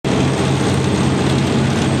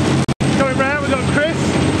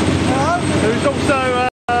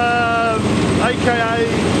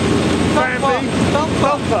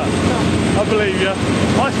believe you.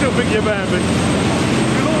 I still think you're Bambi.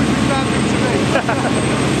 You'll always be Bambi to me.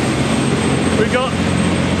 We got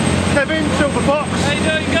Kevin, Silver Fox. How you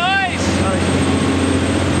doing, guys?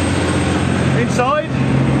 Inside.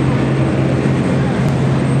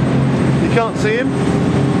 You can't see him,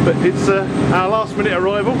 but it's our last minute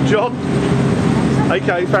arrival, John,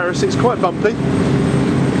 aka Farris. It's quite bumpy.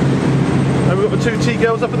 And we've got the two tea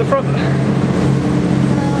girls up at the front.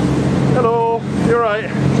 Hello, you're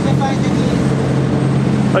right.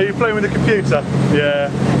 Are you playing with the computer? Yeah,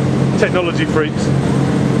 technology freaks.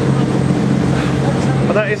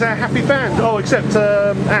 And that is our happy band. Oh, except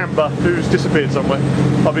Amber, who's disappeared somewhere.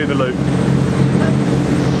 I'll be in the loop.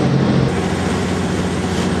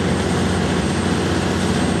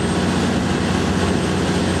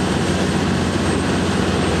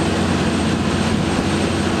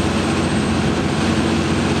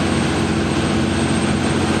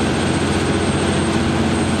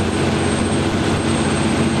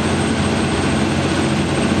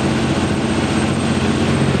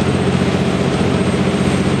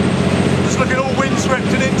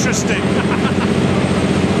 Interesting.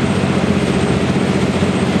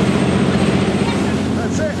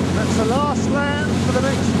 That's it. That's the last land for the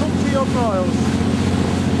next 40 odd miles.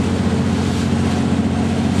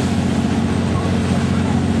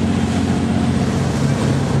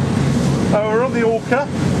 We're on the Orca.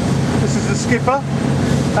 This is the skipper,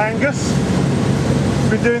 Angus.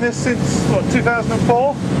 Been doing this since what,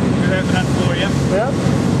 2004? 2004, yeah. Yeah.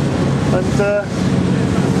 And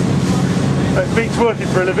it beats working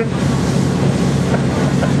for a living.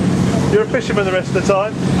 You're a fisherman the rest of the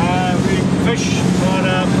time? We fish for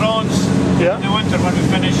prawns in the winter when we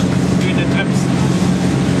finish doing the trips.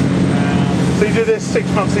 So you do this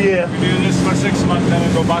 6 months a year? We do this for 6 months, then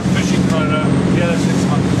we go back fishing for the other 6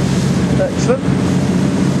 months. Excellent.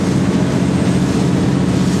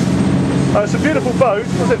 Oh, it's a beautiful boat.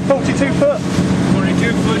 Was it 42 foot?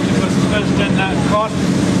 42 foot. It was built in Cork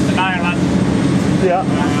in Ireland. Yeah.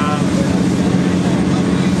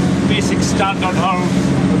 Basic standard hull,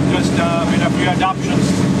 just with a few adaptations,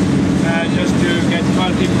 just to get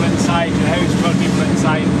 12 people inside, to house 12 people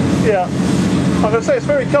inside. Yeah, I'm going to say it's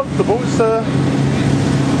very comfortable.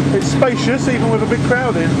 It's spacious, even with a big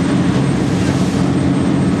crowd in.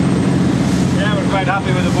 Yeah, we're quite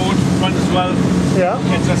happy with the boat. Runs well. Yeah.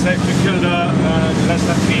 Gets us out to Kilda less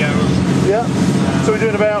than 3 hours. Yeah. So we're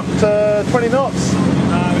doing about 20 knots.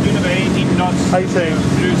 We're doing about 18 knots. 18.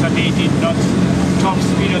 Cruise at 18 knots. Top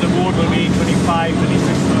speed of the boat will be 25, 26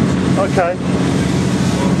 knots. Okay.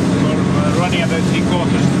 We're running about 3/4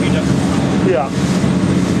 speed up. Yeah.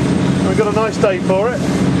 We've got a nice day for it.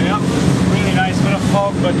 Yeah, really nice for a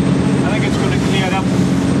fog, but I think it's going to clear up.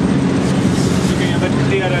 It's looking a bit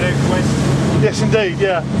clearer out west. Yes, indeed.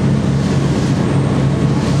 Yeah.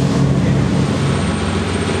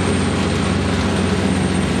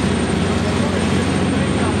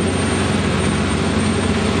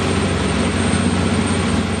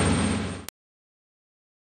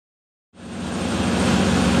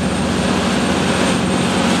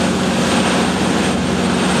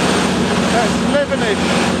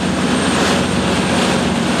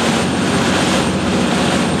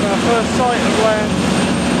 Our first sight of land.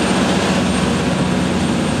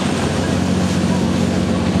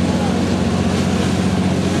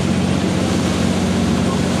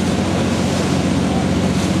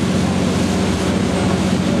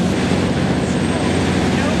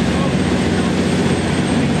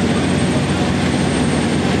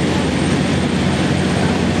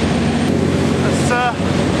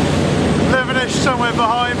 Somewhere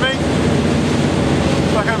behind me,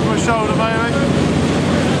 back over my shoulder maybe.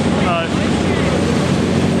 No.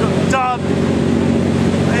 Got Dud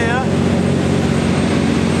here.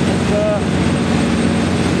 And,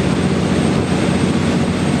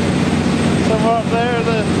 somewhere up there are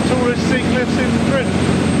the tallest sea cliffs in Britain.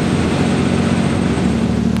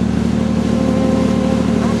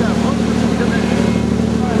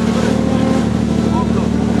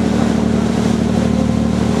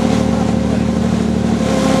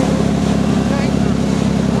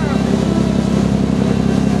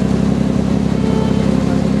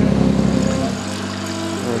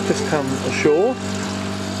 Just come ashore.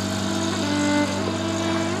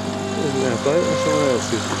 Isn't that a boat? That's someone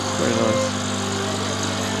else's. Very nice.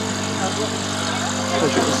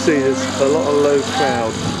 As you can see, there's a lot of low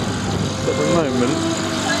cloud. At the moment,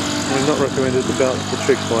 we're not recommended to go up to the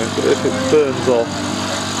trig point, but if it burns off,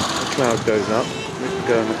 the cloud goes up. We can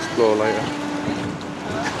go and explore later.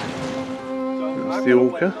 That's the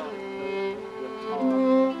Orca.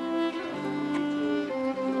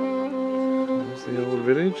 The old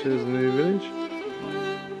village, there's the new village.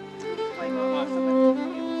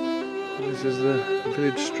 This is the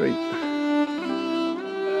village street.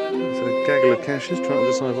 There's a gaggle of caches trying to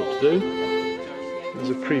decide what to do. There's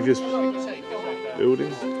a previous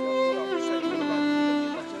building.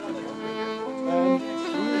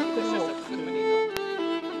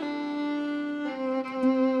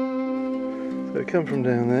 So they come from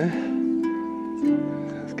down there.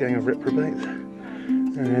 There's a gang of reprobates.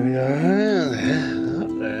 And then we go up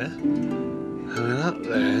there, and up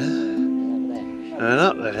there, and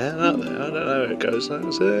up there, and up there. I don't know where it goes,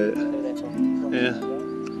 that's it. Yeah.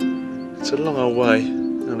 It's a long old way,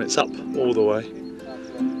 and it's up all the way.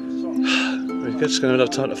 We're just going to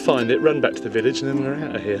have time to find it, run back to the village, and then we're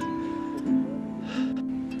out of here.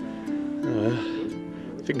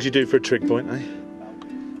 Things you do for a trig point, eh?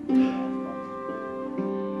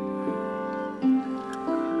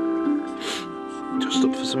 Just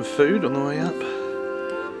stopped for some food on the way up.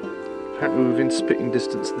 Apparently we're within spitting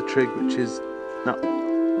distance of the trig, which is up,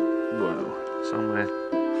 well, somewhere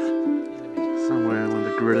among the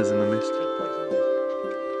gorillas in the mist.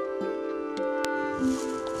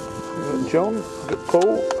 We've got John, we've got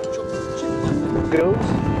Paul, girls,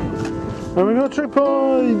 and we've got a trig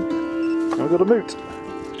point! I've got a moot.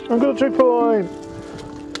 I've got a trig point!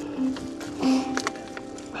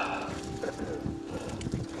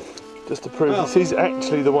 Just to prove this is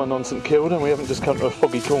actually the one on St Kilda and we haven't just come to a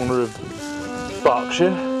foggy corner of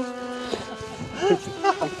Berkshire.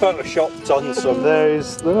 I'm photoshopped on some. There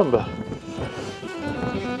is the number.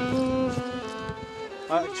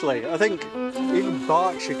 Actually, I think even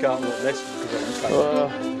Berkshire can't look this.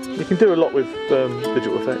 You can do a lot with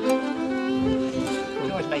visual effects. You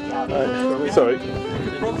can always make it out. Sorry.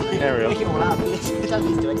 Carry on. Make it all out. It doesn't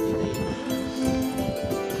need to do anything.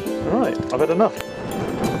 Right, I've had enough.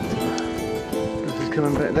 This is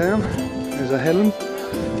coming back down. There's a Helen.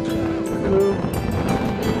 Hello.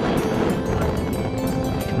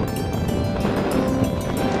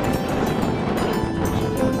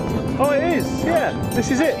 Oh, it is. Yeah, this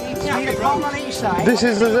is it. This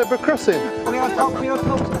is the zebra crossing. I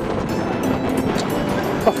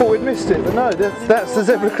thought we'd missed it, but no, that's the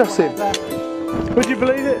zebra crossing. Would you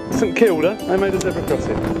believe it? St Kilda, they made a zebra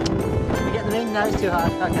crossing. You get them in, no, it's too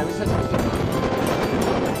hard. Okay, we're supposed to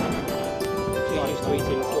She's used to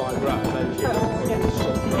eating foie gras,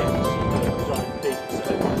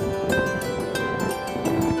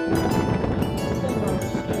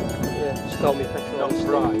 Just told me petrol. not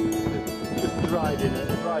fried. Just dried in a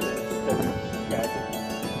shed.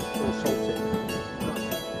 All salted.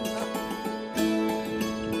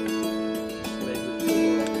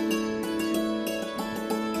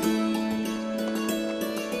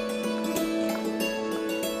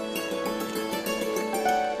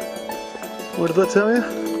 What did that tell you?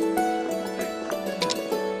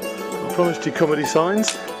 I promised you comedy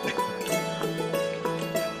signs.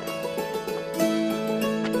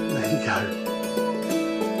 There you go.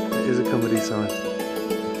 It is a comedy sign.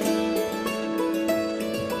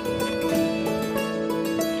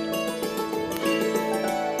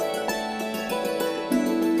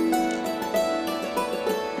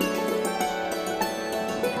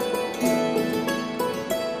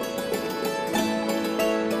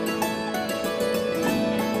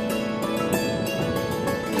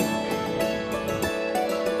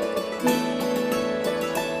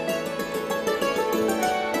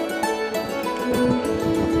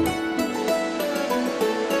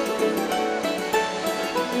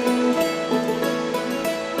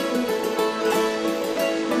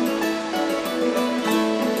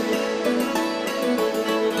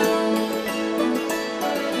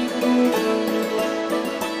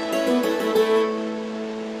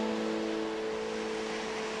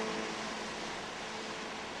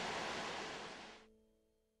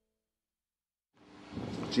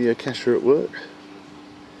 Geocacher at work.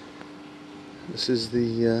 This is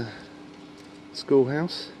the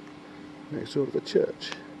schoolhouse next door to the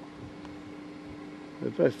church.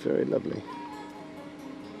 They're both very lovely.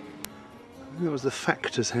 That was the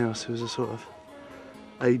factor's house, who was a sort of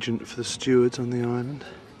agent for the stewards on the island.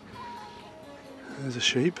 There's a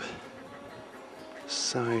sheep,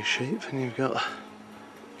 sow sheep, and you've got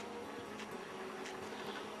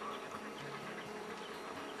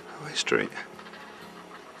High Street.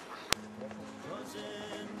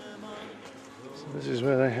 This is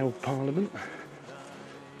where they held Parliament.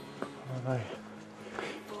 They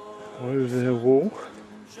wove their wall.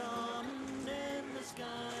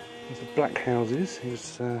 There's the black houses,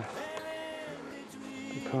 here's the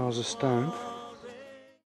piles of stone.